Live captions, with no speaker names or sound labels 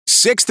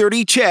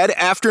6:30 CHED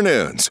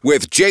Afternoons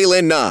with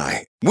Jaylen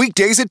Nye.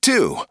 Weekdays at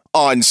 2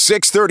 on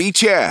 6:30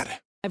 CHED.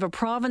 I have a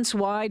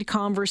province-wide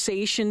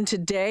conversation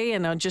today,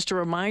 and just a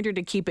reminder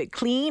to keep it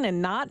clean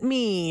and not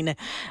mean.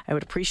 I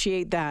would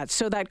appreciate that.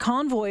 So that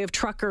convoy of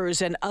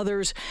truckers and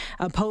others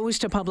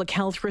opposed to public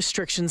health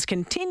restrictions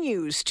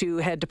continues to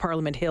head to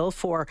Parliament Hill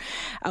for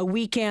a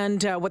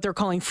weekend, what they're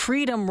calling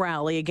Freedom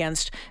Rally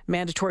against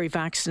mandatory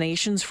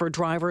vaccinations for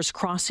drivers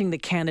crossing the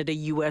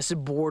Canada-U.S.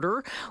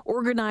 border.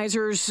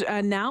 Organizers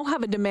now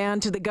have a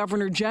demand to the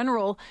Governor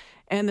General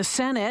and the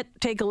Senate.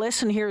 Take a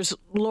listen. Here's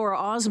Laura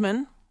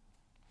Osman.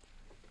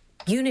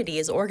 Unity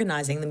is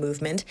organizing the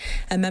movement.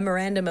 A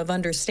memorandum of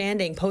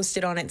understanding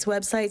posted on its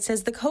website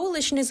says the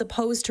coalition is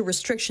opposed to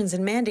restrictions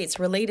and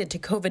mandates related to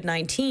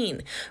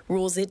COVID-19,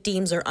 rules it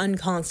deems are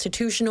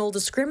unconstitutional,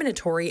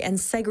 discriminatory, and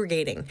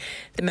segregating.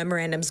 The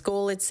memorandum's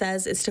goal, it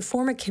says, is to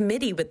form a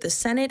committee with the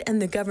Senate and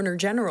the Governor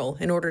General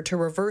in order to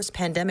reverse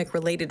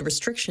pandemic-related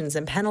restrictions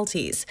and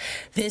penalties.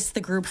 This,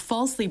 the group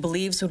falsely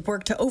believes, would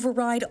work to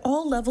override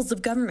all levels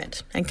of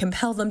government and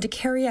compel them to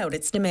carry out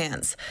its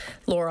demands.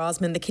 Laura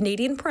Osman, The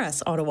Canadian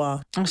Press, Ottawa.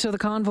 So the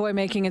convoy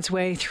making its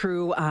way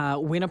through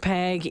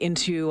Winnipeg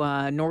into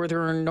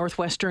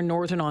northwestern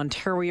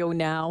Ontario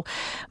now.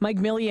 Mike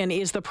Millian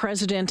is the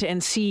president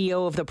and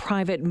CEO of the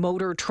Private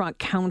Motor Truck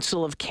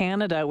Council of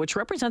Canada, which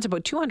represents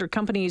about 200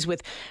 companies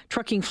with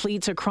trucking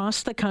fleets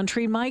across the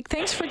country. Mike,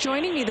 thanks for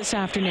joining me this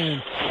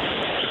afternoon.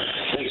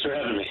 Thanks for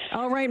having me.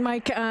 All right,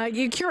 Mike,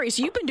 you're curious.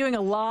 You've been doing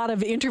a lot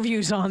of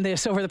interviews on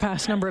this over the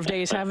past number of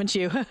days, haven't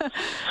you? For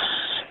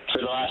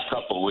the last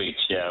couple of weeks,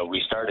 yeah.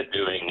 We started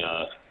doing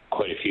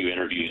quite a few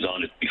interviews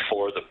on it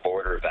before the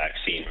border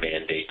vaccine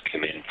mandate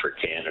came in for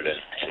Canada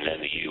and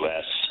then the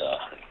U.S.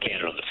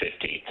 Canada on the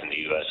 15th and the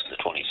U.S. on the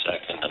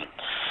 22nd.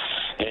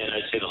 And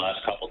I'd say the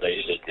last couple of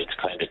days it's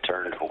kind of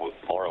turned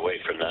more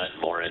away from that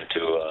and more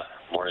into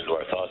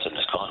our thoughts on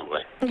this convoy.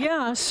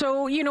 Yeah,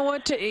 so you know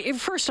what?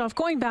 First off,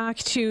 going back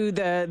to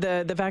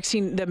the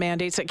vaccine, the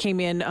mandates that came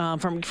in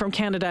from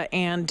Canada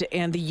and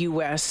the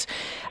U.S.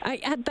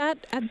 At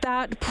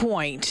that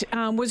point,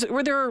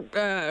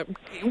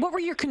 what were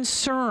your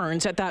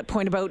concerns at that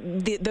point about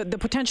the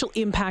potential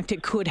impact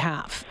it could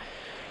have?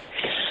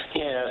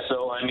 Yeah,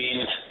 so I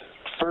mean,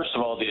 first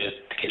of all, the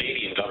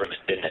Canadian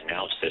government didn't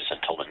announce this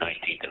until the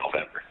 19th of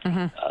November,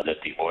 that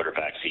the border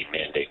vaccine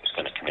mandate was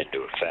going to come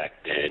into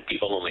effect, and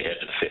people only had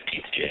to the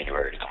 15th of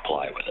January to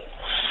comply with it.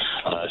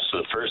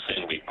 So the first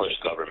thing we pushed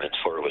governments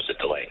for was a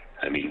delay.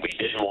 I mean, we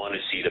didn't want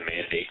to see the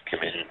mandate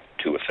come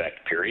into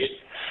effect, period.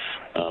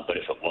 But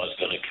if it was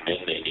going to come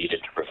in, they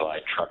needed to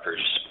provide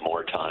truckers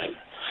more time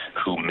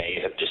who may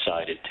have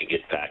decided to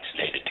get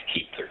vaccinated to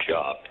keep their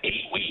job. 8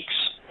 weeks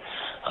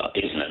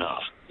isn't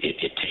enough. It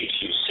takes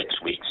you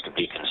 6 weeks to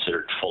be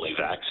considered fully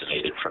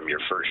vaccinated from your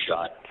first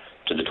shot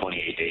to the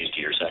 28 days to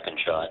your second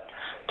shot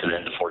to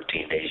then the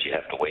 14 days you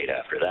have to wait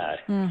after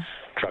that.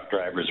 Truck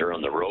drivers are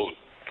on the road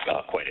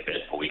quite a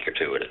bit, a week or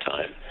two at a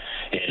time.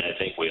 And I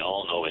think we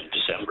all know in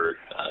December,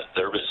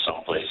 there was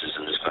some places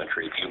in this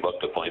country, if you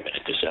booked an appointment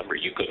in December,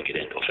 you couldn't get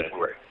into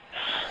February.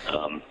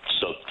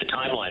 So the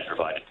timeline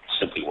provided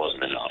simply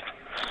wasn't enough.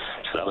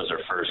 So that was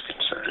our first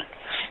concern.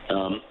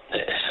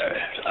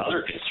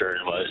 Other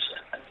concern was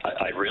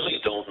I really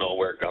don't know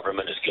where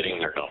government is getting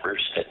their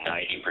numbers that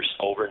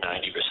over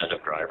 90%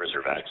 of drivers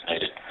are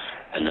vaccinated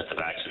and that the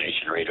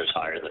vaccination rate is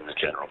higher than the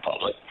general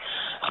public.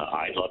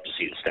 I'd love to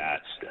see the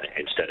stats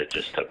instead of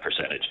just a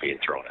percentage being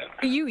thrown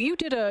out. You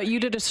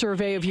did a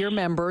survey of your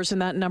members,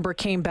 and that number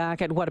came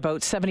back at what,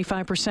 about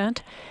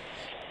 75%?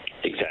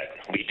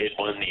 Exactly. We did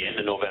one in the end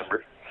of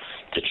November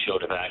that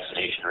showed a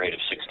vaccination rate of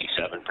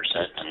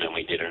 67%, and then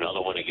we did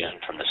another one again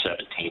from the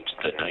 17th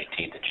to the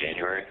 19th of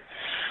January.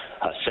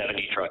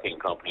 70 trucking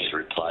companies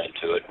replied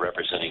to it,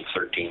 representing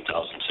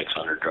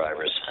 13,600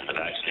 drivers, and the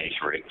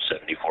vaccination rate was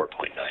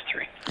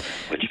 74.93,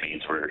 which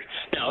means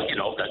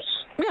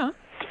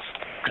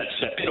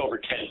that's a bit over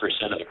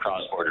 10% of the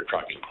cross-border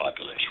trucking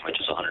population, which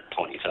is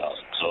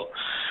 120,000. So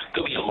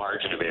there'll be a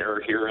margin of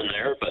error here and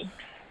there, but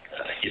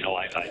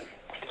I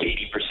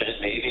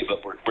 80% maybe,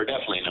 but we're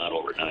definitely not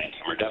over 90.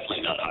 We're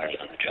definitely not higher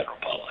than the general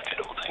public, I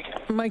don't think.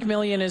 Mike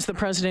Millian is the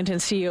president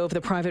and CEO of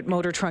the Private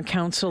Motor Truck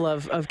Council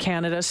of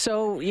Canada.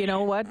 So, you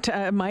know what,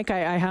 Mike,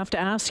 I have to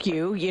ask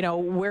you,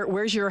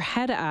 where's your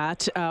head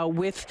at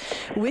with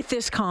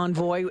this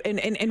convoy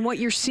and what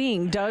you're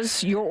seeing?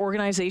 Does your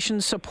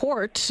organization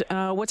support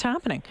what's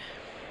happening?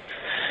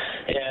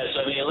 Yes,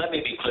 I mean, let me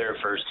be clear,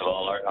 first of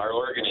all. Our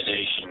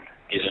organization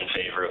is in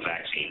favor of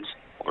vaccines.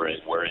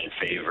 We're in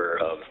favor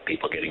of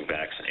people getting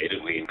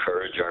vaccinated. We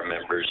encourage our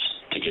members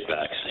to get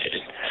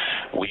vaccinated.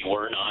 We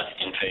were not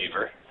in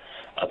favor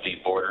of the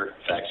border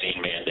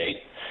vaccine mandate,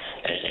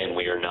 and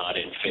we are not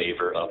in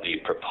favor of the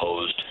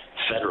proposed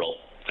federal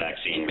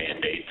vaccine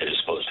mandate that is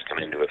supposed to come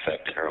into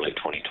effect in early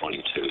 2022.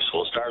 So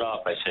we'll start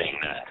off by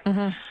saying that.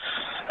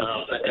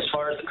 As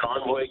far as the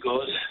convoy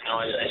goes,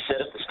 I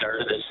said at the start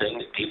of this thing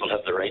that people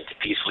have the right to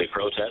peacefully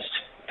protest.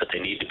 but they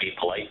need to be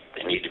polite.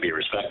 They need to be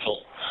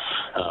respectful.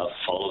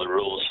 Follow the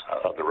rules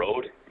of the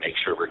road. Make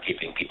sure we're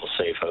keeping people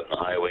safe out on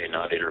the highway and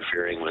not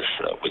interfering with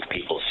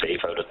people's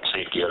safety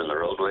out on the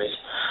roadways.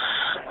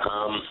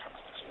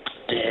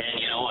 And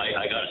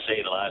I got to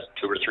say, the last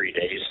 2 or 3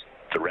 days,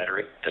 the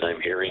rhetoric that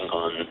I'm hearing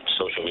on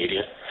social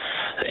media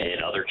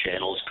and other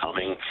channels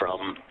coming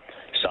from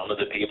some of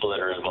the people that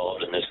are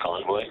involved in this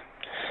convoy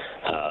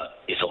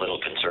is a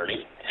little concerning,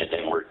 and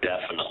then we're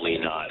definitely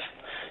not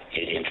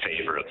in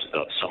favor of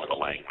some of the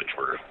language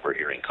we're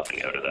hearing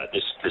coming out of that.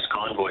 This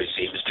convoy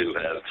seems to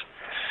have,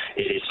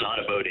 it's not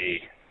about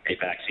a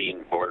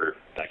vaccine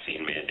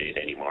mandate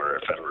anymore, or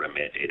a federal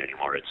mandate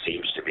anymore. It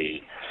seems to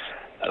be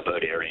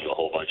about airing a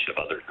whole bunch of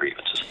other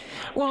grievances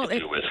to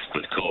do with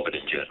COVID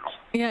in general.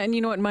 Yeah, and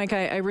you know what, Mike,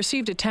 I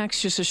received a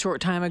text just a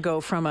short time ago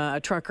from a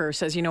trucker who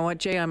says, you know what,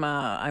 Jay,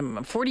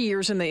 I'm 40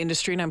 years in the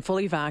industry and I'm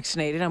fully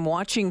vaccinated. I'm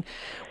watching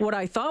what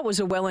I thought was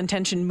a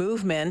well-intentioned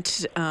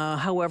movement,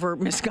 however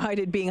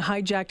misguided, being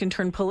hijacked and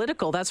turned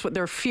political. That's what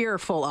they're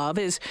fearful of,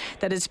 is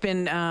that it's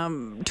been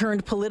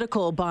turned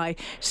political by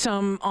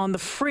some on the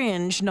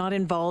fringe not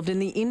involved in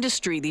the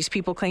industry. These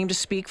people claim to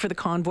speak for the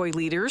convoy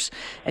leaders,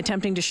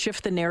 attempting to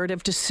shift the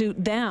narrative to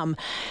suit them.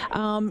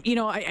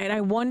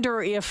 I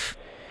wonder if,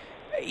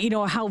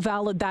 how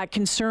valid that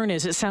concern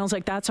is. It sounds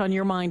like that's on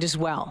your mind as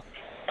well.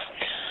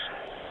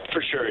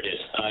 For sure it is.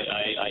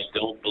 I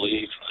don't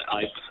believe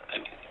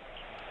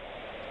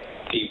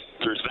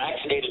there's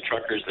vaccinated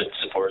truckers that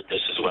support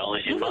this as well.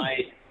 And in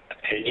my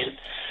opinion,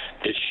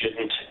 this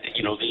shouldn't,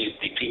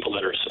 the people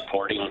that are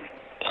supporting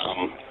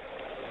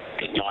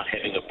not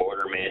having a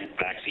border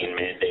vaccine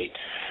mandate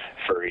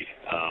for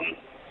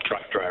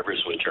truck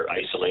drivers, which are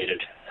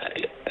isolated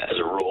as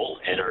a rule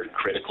and are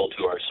critical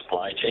to our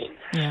supply chain.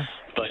 Yeah.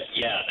 But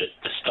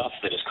the stuff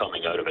that is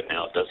coming out of it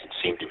now doesn't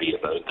seem to be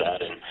about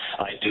that. And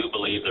I do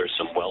believe there's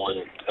some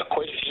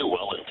quite a few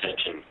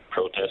well-intentioned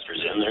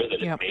protesters in there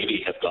that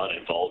maybe have got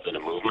involved in a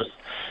movement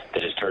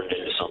that has turned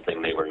into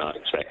something they were not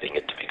expecting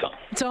it to become.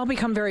 It's all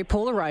become very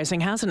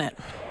polarizing, hasn't it?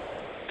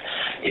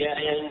 Yeah,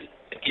 and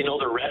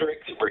the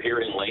rhetoric that we're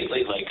hearing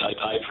lately, like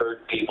I've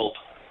heard people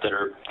that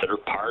are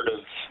part of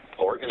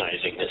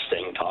organizing this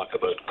thing talk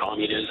about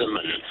communism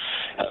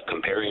and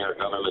comparing our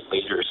government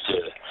leaders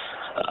to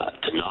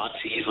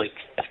Nazis. Like,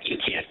 you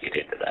can't get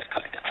into that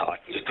kind of talk.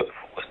 You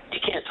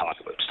can't talk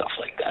about stuff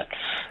like that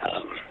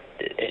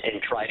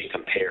and try to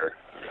compare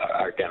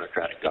our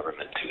democratic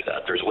government to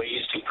that. There's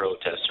ways to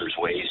protest. There's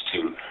ways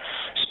to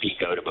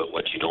speak out about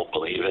what you don't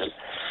believe in.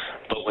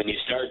 But when you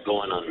start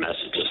going on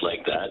messages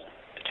like that,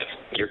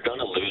 you're going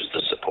to lose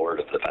the support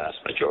of the vast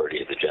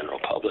majority of the general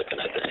public, and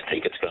I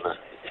think it's going to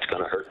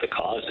hurt the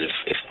cause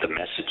if the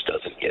message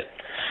doesn't get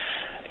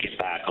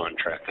back on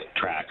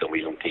track and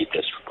we don't keep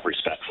this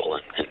respectful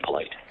and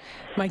polite.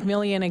 Mike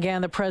Millian,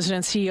 again, the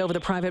president and CEO of the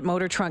Private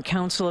Motor Truck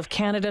Council of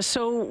Canada.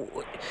 So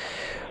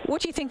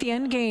what do you think the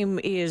end game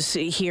is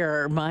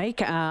here, Mike?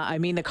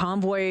 The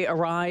convoy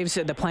arrives,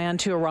 the plan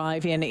to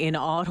arrive in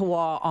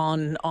Ottawa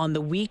on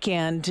the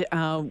weekend.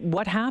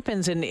 What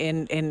happens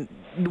and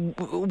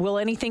will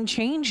anything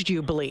change, do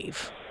you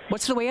believe?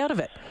 What's the way out of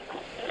it?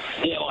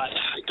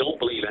 I don't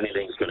believe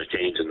anything's going to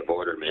change in the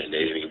border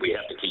mandate. We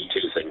have to keep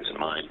two things in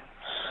mind.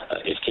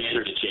 If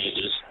Canada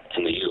changes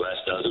and the U.S.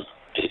 doesn't,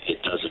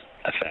 it doesn't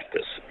affect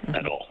us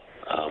at all.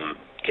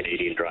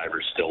 Canadian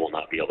drivers still will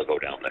not be able to go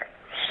down there.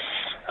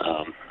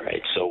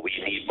 Right? So we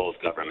need both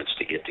governments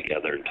to get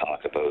together and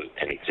talk about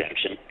an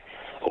exemption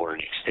or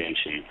an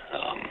extension,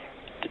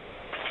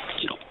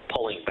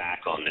 pulling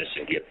back on this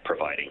and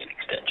providing an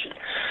extension.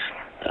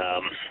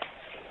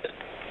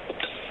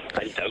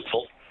 I'm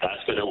doubtful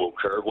that's going to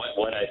occur.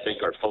 What I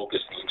think our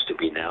focus needs to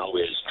be now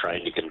is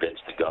trying to convince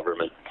the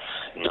government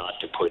not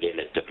to put in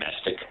a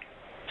domestic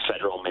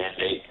federal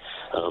mandate,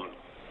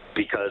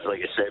 because,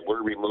 like I said, we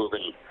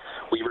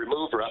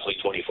removed roughly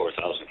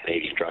 24,000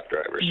 Canadian truck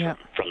drivers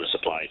from the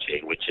supply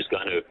chain, which is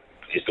going to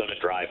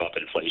drive up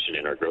inflation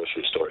in our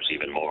grocery stores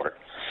even more.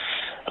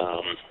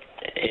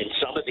 And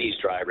some of these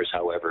drivers,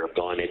 however, have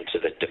gone into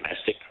the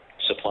domestic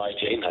supply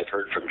chain. I've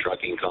heard from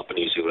trucking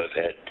companies who have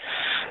had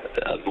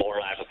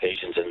more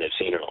applications than they've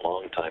seen in a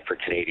long time for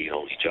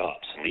Canadian-only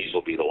jobs, and these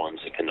will be the ones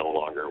that can no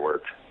longer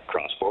work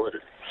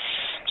cross-border.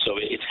 So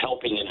it's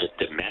helping in the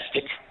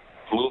domestic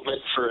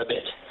movement for a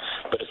bit,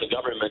 but if the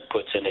government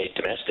puts in a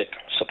domestic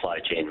supply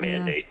chain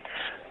mandate,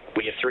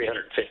 we have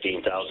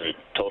 315,000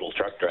 total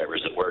truck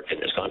drivers that work in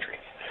this country.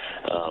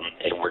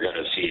 And we're going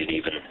to see an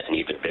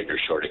even bigger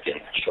shortage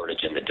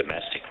in the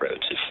domestic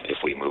routes if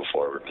we move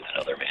forward with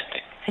another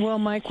mandate. Well,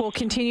 Mike, we'll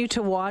continue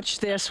to watch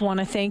this. Want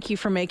to thank you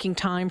for making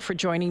time for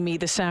joining me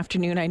this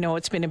afternoon. I know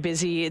it's been a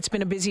busy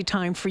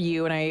time for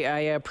you, and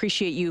I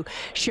appreciate you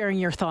sharing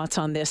your thoughts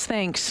on this.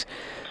 Thanks.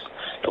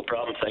 No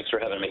problem. Thanks for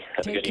having me.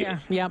 Have a good evening.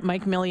 Yeah,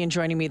 Mike Millian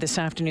joining me this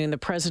afternoon, the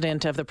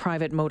president of the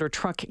Private Motor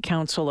Truck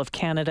Council of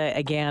Canada.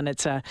 Again,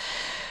 it's a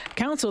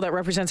council that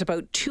represents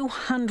about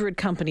 200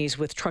 companies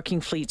with trucking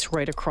fleets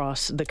right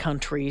across the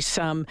country.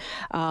 Some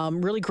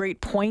really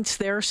great points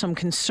there, some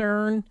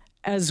concern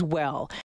as well.